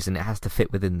 within reason, it has to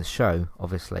fit within the show,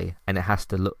 obviously, and it has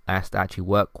to actually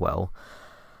work well.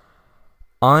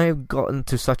 I've gotten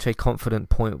to such a confident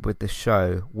point with the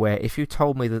show where if you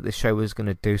told me that the show was going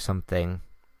to do something,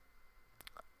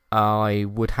 I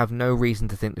would have no reason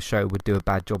to think the show would do a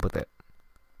bad job with it,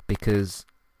 because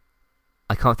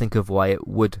I can't think of why it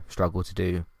would struggle to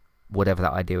do whatever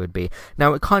that idea would be.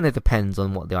 Now, it kind of depends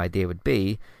on what the idea would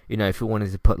be. You know, if you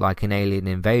wanted to put like an alien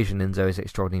invasion in Zoe's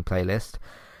Extraordinary Playlist,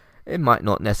 it might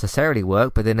not necessarily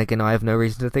work, but then again, I have no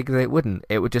reason to think that it wouldn't.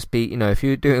 It would just be, you know, if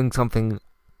you're doing something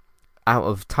out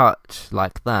of touch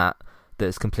like that,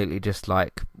 that's completely just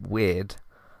like weird,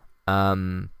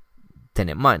 then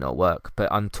it might not work.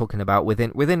 But I'm talking about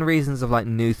within reasons of like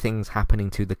new things happening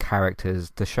to the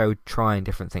characters, the show trying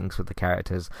different things with the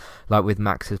characters, like with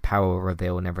Max's power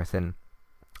reveal and everything.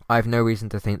 I have no reason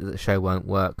to think that the show won't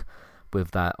work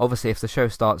with that. Obviously, if the show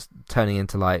starts turning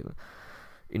into like,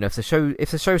 if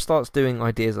the show starts doing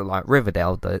ideas that like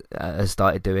Riverdale has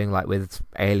started doing, like with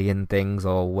alien things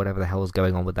or whatever the hell is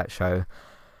going on with that show,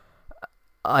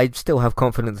 I still have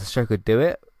confidence the show could do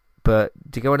it. But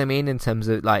do you get what I mean? In terms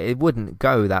of like, it wouldn't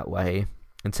go that way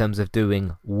in terms of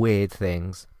doing weird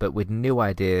things, but with new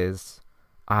ideas,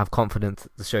 I have confidence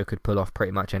the show could pull off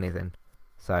pretty much anything.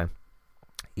 So,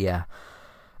 yeah.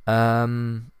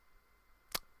 I've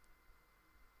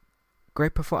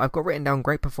got written down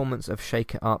great performance of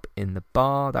Shake It Up in the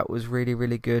bar. That was really,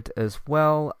 really good as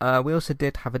well. We also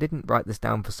did have, I didn't write this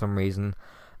down for some reason.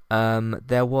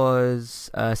 There was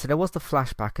the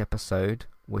flashback episode,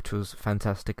 which was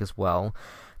fantastic as well.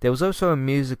 There was also a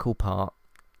musical part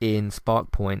in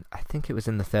Spark Point. I think it was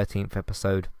in the 13th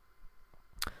episode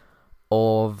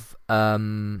of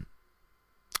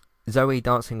Zoe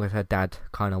dancing with her dad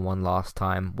kind of one last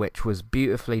time, which was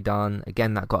beautifully done.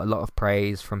 Again, that got a lot of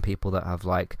praise from people that have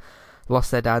like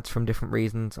lost their dads from different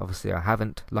reasons. Obviously, I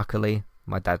haven't, luckily.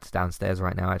 My dad's downstairs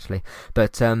right now, actually.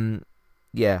 But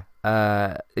yeah,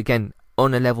 again,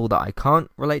 on a level that I can't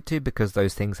relate to because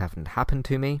those things haven't happened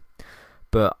to me,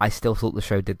 but I still thought the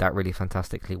show did that really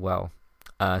fantastically well.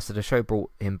 So the show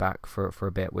brought him back for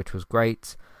a bit, which was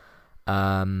great.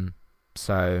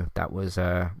 So that was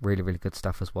really, really good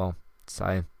stuff as well.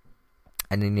 So,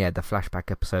 and then the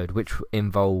flashback episode, which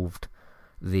involved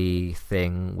the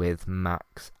thing with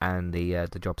Max and the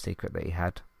job secret that he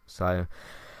had. So,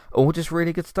 all just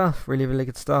really good stuff. Really, really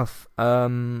good stuff.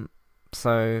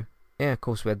 So yeah, of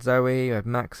course we had Zoe, we had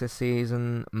Max this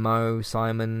season, Mo,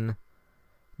 Simon,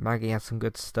 Maggie had some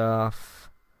good stuff.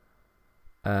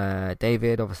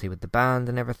 David, obviously with the band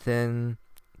and everything.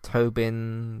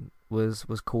 Tobin was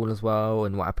cool as well,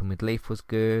 and what happened with Leaf was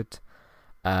good.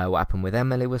 What happened with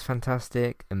Emily was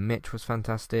fantastic, and Mitch was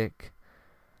fantastic.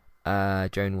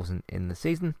 Joan wasn't in the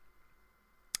season.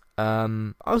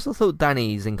 I also thought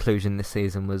Danny's inclusion this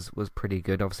season was pretty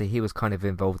good. Obviously, he was kind of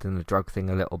involved in the drug thing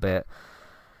a little bit,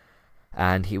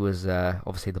 and he was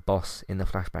obviously the boss in the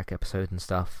flashback episode and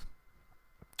stuff.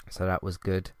 So that was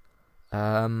good.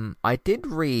 I did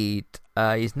read,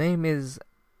 his name is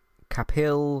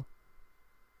Kapil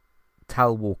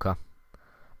Talwalkar.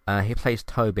 He plays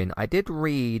Tobin. I did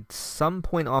read some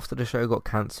point after the show got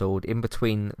cancelled, in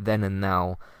between then and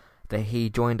now, that he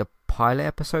joined a pilot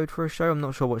episode for a show. I'm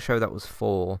not sure what show that was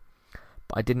for,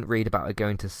 but I didn't read about it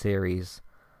going to series.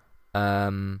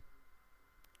 Whoops,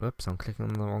 I'm clicking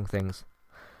on the wrong things.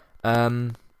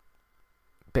 But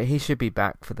he should be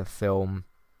back for the film,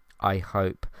 I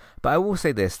hope. But I will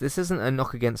say this isn't a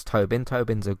knock against Tobin.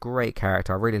 Tobin's a great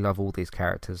character. I really love all these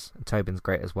characters. And Tobin's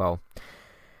great as well.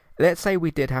 Let's say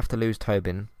we did have to lose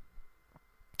Tobin.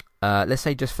 Let's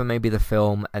say just for maybe the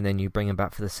film, and then you bring him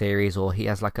back for the series, or he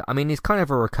has like he's kind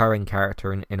of a recurring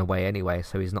character in a way anyway,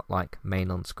 so he's not like main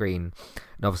on screen.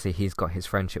 And obviously he's got his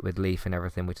friendship with Leaf and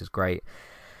everything, which is great.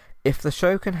 If the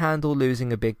show can handle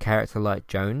losing a big character like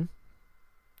Joan,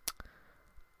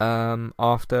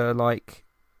 after like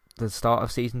the start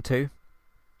of season 2,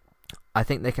 I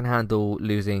think they can handle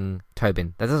losing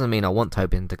Tobin. That doesn't mean I want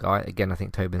Tobin to go. Again, I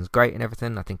think Tobin's great and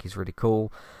everything. I think he's really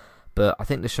cool. But I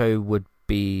think the show would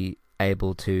be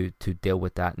able to deal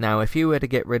with that. Now, if you were to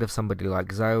get rid of somebody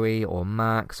like Zoe or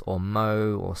Max or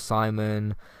Mo or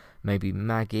Simon, maybe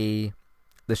Maggie,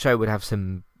 the show would have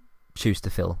some shoes to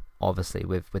fill, obviously,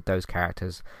 with those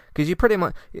characters. Because you pretty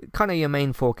much, kind of your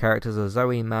main 4 characters are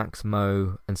Zoe, Max,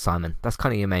 Mo, and Simon. That's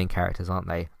kind of your main characters, aren't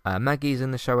they? Maggie's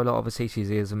in the show a lot, obviously. She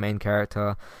is a main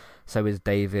character. So is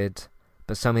David.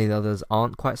 But some of the others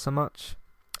aren't quite so much.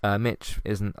 Mitch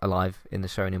isn't alive in the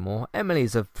show anymore.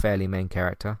 Emily's a fairly main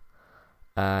character.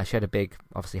 She had a big,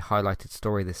 obviously, highlighted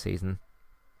story this season,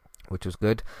 which was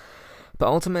good. But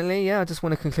ultimately, yeah, I just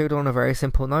want to conclude on a very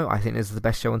simple note. I think this is the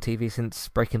best show on TV since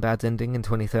Breaking Bad's ending in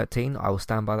 2013. I will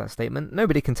stand by that statement.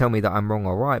 Nobody can tell me that I'm wrong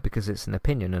or right because it's an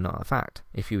opinion and not a fact.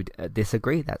 If you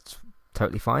disagree, that's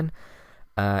totally fine.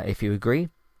 If you agree,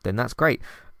 then that's great.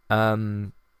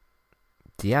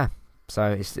 Yeah.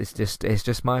 So it's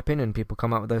just my opinion. People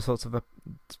come out with those sorts of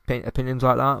opinions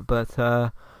like that,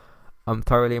 but I'm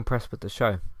thoroughly impressed with the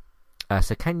show.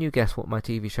 So can you guess what my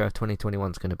TV show of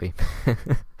 2021 is going to be?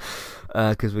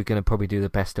 Because we're going to probably do the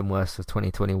best and worst of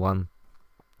 2021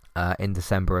 in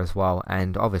December as well.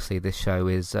 And obviously this show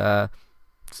is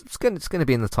it's going to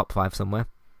be in the top 5 somewhere,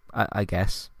 I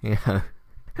guess. You know,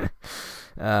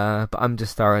 But I'm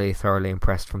just thoroughly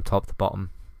impressed from top to bottom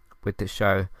with this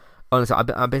show. Honestly,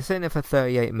 I've been sitting there for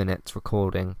 38 minutes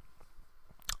recording.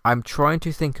 I'm trying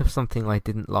to think of something I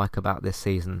didn't like about this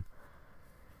season,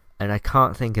 and I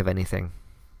can't think of anything.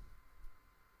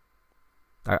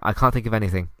 I can't think of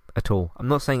anything at all. I'm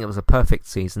not saying it was a perfect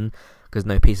season, because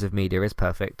no piece of media is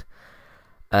perfect.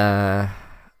 But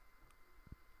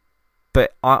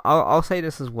I'll say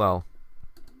this as well.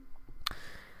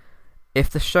 If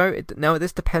the show... Now,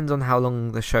 this depends on how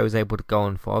long the show is able to go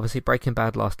on for. Obviously, Breaking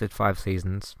Bad lasted 5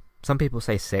 seasons. Some people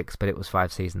say 6, but it was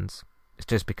 5 seasons. It's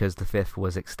just because the 5th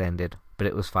was extended, but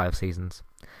it was 5 seasons.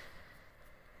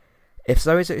 If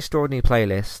Zoe's Extraordinary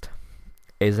Playlist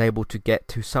is able to get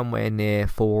to somewhere near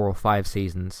 4 or 5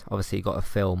 seasons, obviously you got a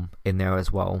film in there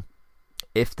as well.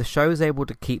 If the show is able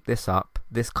to keep this up,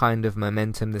 this kind of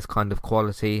momentum, this kind of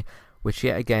quality, which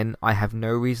yet again, I have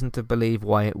no reason to believe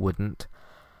why it wouldn't.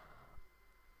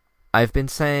 I've been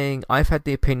saying, I've had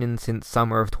the opinion since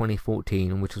summer of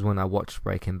 2014, which was when I watched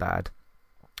Breaking Bad.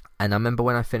 And I remember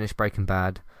when I finished Breaking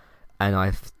Bad, and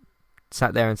I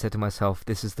sat there and said to myself,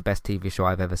 this is the best TV show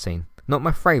I've ever seen. Not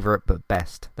my favourite, but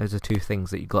best. Those are two things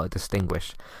that you've got to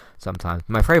distinguish sometimes.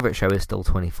 My favourite show is still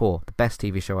 24. The best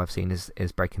TV show I've seen is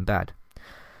Breaking Bad.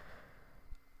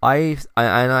 I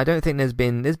don't think there's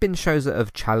been shows that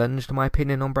have challenged my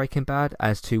opinion on Breaking Bad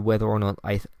as to whether or not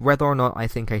I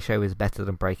think a show is better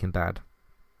than Breaking Bad.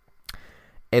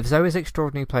 If Zoe's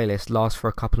Extraordinary Playlist lasts for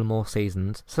a couple more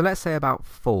seasons, so let's say about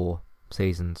 4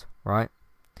 seasons, right?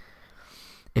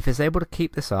 If it's able to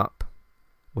keep this up,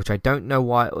 which I don't know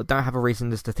why, or don't have a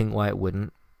reason just to think why it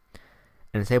wouldn't,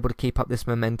 and it's able to keep up this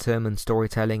momentum and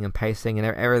storytelling and pacing and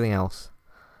everything else,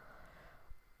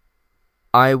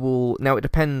 I will... Now, it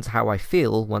depends how I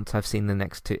feel once I've seen the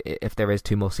next 2, if there is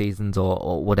 2 more seasons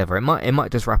or whatever. It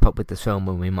might just wrap up with this film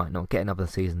and we might not get another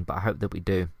season, but I hope that we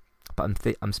do. But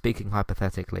I'm speaking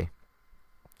hypothetically.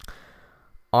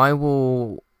 I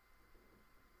will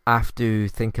have to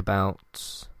think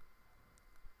about,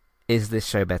 is this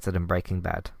show better than Breaking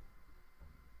Bad?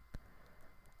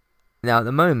 Now, at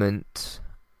the moment,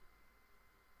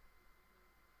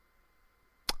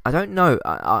 I don't know.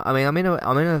 I mean,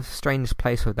 I'm in a strange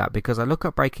place with that, because I look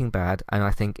at Breaking Bad and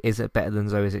I think, is it better than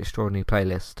Zoe's Extraordinary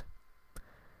Playlist?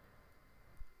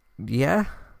 Yeah.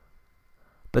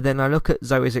 But then I look at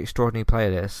Zoe's Extraordinary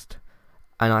Playlist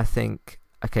and I think,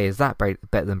 okay, is that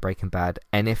better than Breaking Bad?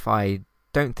 And if I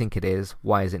don't think it is,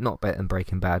 why is it not better than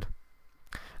Breaking Bad?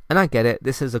 And I get it.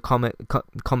 This is a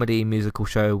comedy musical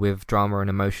show with drama and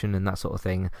emotion and that sort of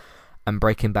thing. And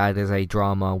Breaking Bad is a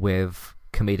drama with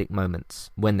comedic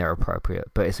moments when they're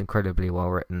appropriate, but it's incredibly well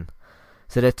written.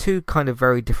 So they're two kind of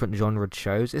very different genred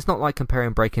shows. It's not like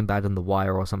comparing Breaking Bad and The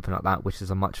Wire or something like that, which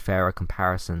is a much fairer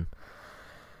comparison.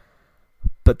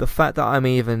 But the fact that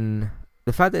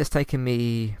it's taken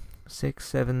me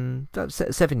 7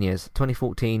 years,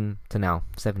 2014 to now,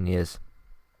 7 years.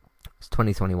 It's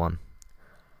 2021.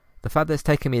 The fact that it's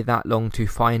taken me that long to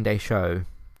find a show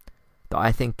that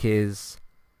I think is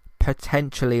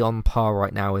potentially on par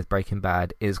right now with Breaking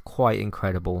Bad is quite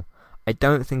incredible. I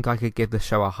don't think I could give the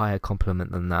show a higher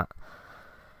compliment than that.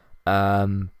 I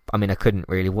mean, I couldn't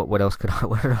really. What else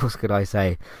could I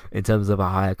say in terms of a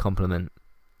higher compliment?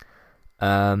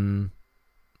 But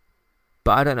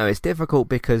I don't know. It's difficult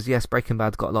because yes, Breaking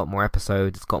Bad's got a lot more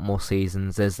episodes. It's got more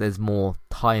seasons. There's more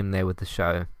time there with the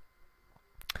show.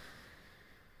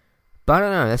 But I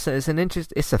don't know.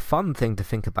 It's a fun thing to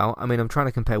think about. I mean, I'm trying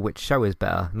to compare which show is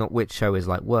better, not which show is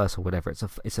like worse or whatever.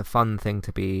 It's a fun thing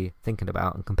to be thinking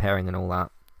about and comparing and all that.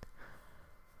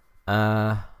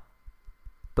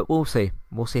 But we'll see.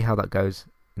 We'll see how that goes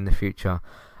in the future.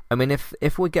 I mean, if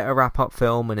we get a wrap-up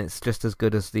film and it's just as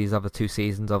good as these other 2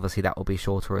 seasons, obviously that will be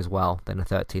shorter as well than a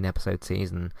 13-episode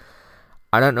season.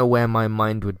 I don't know where my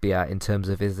mind would be at in terms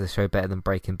of, is this show better than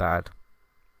Breaking Bad?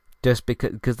 Just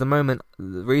because the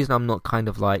reason I'm not kind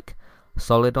of like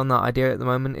solid on that idea at the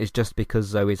moment is just because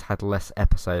Zoe's had less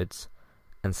episodes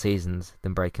and seasons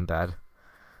than Breaking Bad.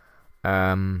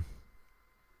 But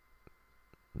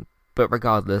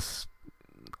regardless,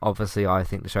 obviously I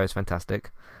think the show is fantastic.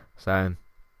 So,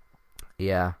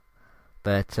 yeah.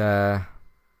 But, because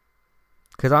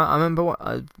I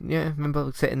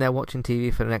remember sitting there watching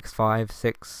TV for the next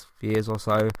 5-6 years or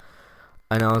so.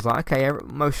 And I was like, okay,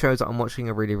 most shows that I'm watching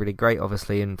are really, really great,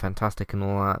 obviously, and fantastic and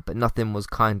all that. But nothing was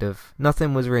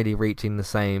really reaching the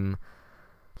same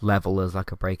level as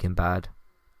like a Breaking Bad.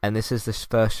 And this is the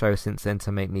first show since then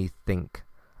to make me think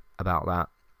about that.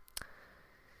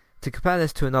 To compare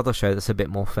this to another show that's a bit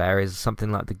more fair is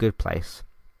something like The Good Place.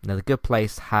 Now, The Good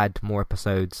Place had more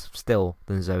episodes still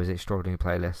than Zoe's Extraordinary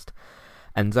Playlist.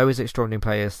 And Zoe's Extraordinary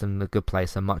Playlist and The Good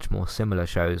Place are much more similar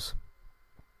shows.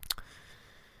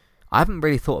 I haven't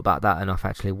really thought about that enough,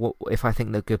 actually. What if I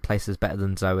think The Good Place is better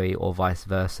than Zoe, or vice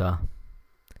versa?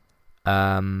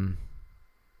 I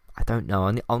don't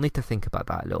know. I'll need to think about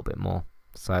that a little bit more.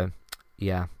 So,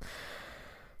 yeah.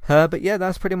 But yeah,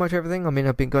 that's pretty much everything. I mean,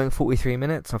 I've been going 43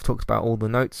 minutes. I've talked about all the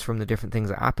notes from the different things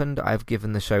that happened. I've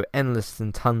given the show endless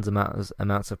and tons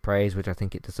amounts of praise, which I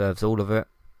think it deserves all of it.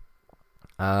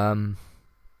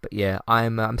 But yeah,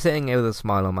 I'm sitting here with a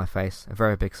smile on my face, a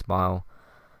very big smile,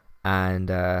 and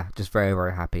just very,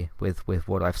 very happy with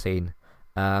what I've seen.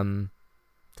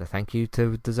 So thank you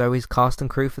to the Zoe's cast and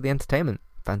crew for the entertainment.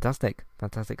 Fantastic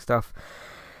stuff.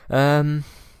 I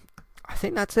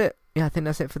think that's it. Yeah, I think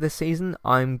that's it for this season.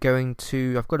 I've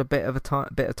got a bit of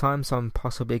time, so I'm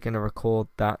possibly going to record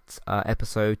that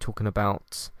episode talking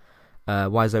about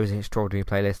why Zoe's Extraordinary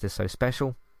Playlist is so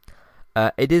special.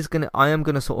 I am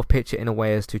gonna sort of pitch it in a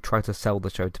way as to try to sell the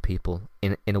show to people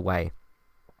in a way,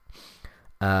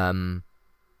 and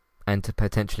to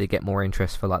potentially get more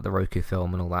interest for like the Roku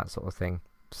film and all that sort of thing.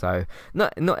 So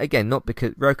not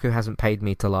because Roku hasn't paid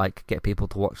me to like get people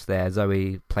to watch their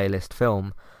Zoe playlist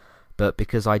film, but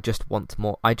because I just want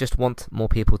more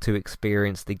people to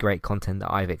experience the great content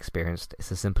that I've experienced.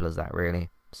 It's as simple as that, really.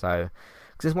 So.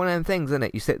 It's one of them things, isn't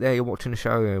it? You sit there, you're watching a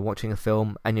show, you're watching a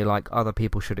film, and you're like, other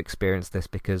people should experience this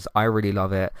because I really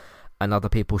love it, and other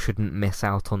people shouldn't miss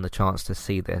out on the chance to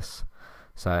see this.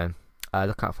 So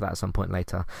look out for that at some point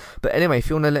later. But anyway, if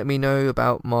you want to let me know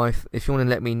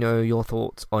your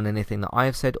thoughts on anything that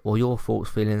I've said, or your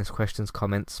thoughts, feelings, questions,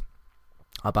 comments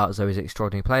about Zoe's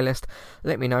Extraordinary Playlist,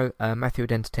 let me know. Matthew at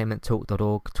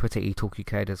entertainmenttalk.org, Twitter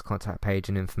eTalkUK, there's a contact page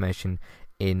and information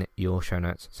in your show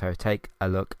notes, so take a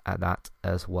look at that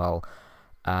as well,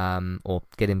 or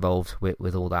get involved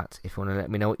with all that if you want to let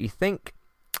me know what you think.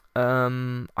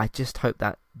 I just hope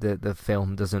that the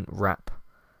film doesn't wrap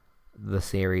the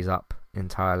series up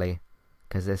entirely,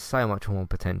 because there's so much more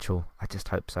potential. I just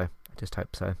hope so.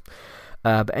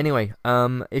 But anyway,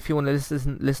 if you want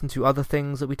to listen to other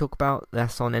things that we talk about,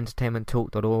 that's on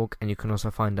entertainmenttalk.org, and you can also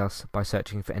find us by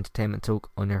searching for Entertainment Talk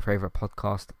on your favourite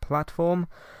podcast platform.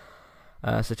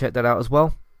 So check that out as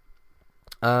well.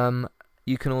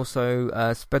 You can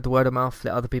also spread the word of mouth,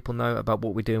 let other people know about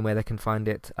what we do and where they can find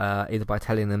it, either by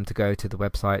telling them to go to the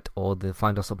website or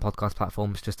find us on podcast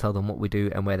platforms. Just tell them what we do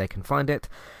and where they can find it.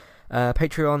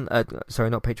 Patreon,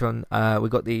 not Patreon, we've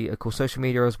got the, of course, social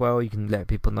media as well. You can let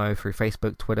people know through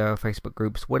Facebook, Twitter, Facebook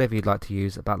groups, whatever you'd like to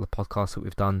use about the podcast that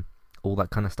we've done, all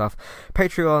that kind of stuff.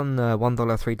 Patreon, $1,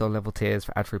 $3 level tiers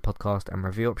for ad-free podcast and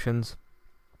review options.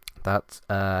 That's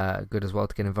good as well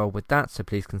to get involved with that, so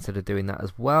please consider doing that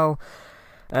as well.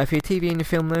 For your TV and your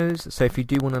film news, so if you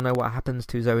do want to know what happens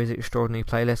to Zoe's Extraordinary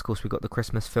Playlist, of course we've got the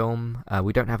Christmas film.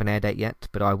 We don't have an air date yet,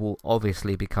 but I will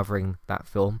obviously be covering that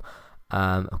film,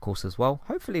 of course, as well.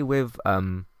 Hopefully with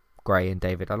Gray and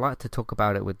David. I'd like to talk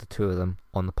about it with the two of them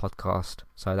on the podcast,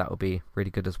 so that would be really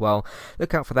good as well.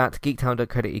 Look out for that.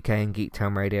 Geektown.co.uk and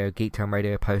Geektown Radio. Geektown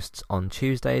Radio posts on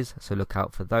Tuesdays, so look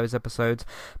out for those episodes.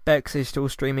 Bex is still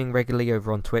streaming regularly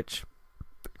over on Twitch.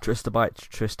 Trista Bytes,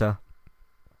 Trista,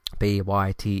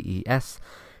 Bytes.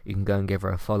 You can go and give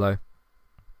her a follow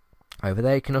over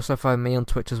there. You can also find me on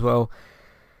Twitch as well,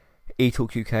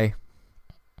 eTalkUK.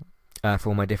 For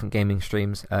all my different gaming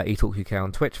streams, eTalkUK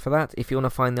on Twitch for that. If you want to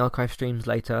find the archive streams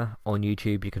later on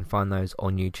YouTube, you can find those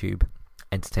on YouTube.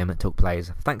 Entertainment Talk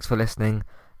Plays. Thanks for listening,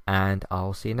 and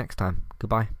I'll see you next time.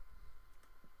 Goodbye.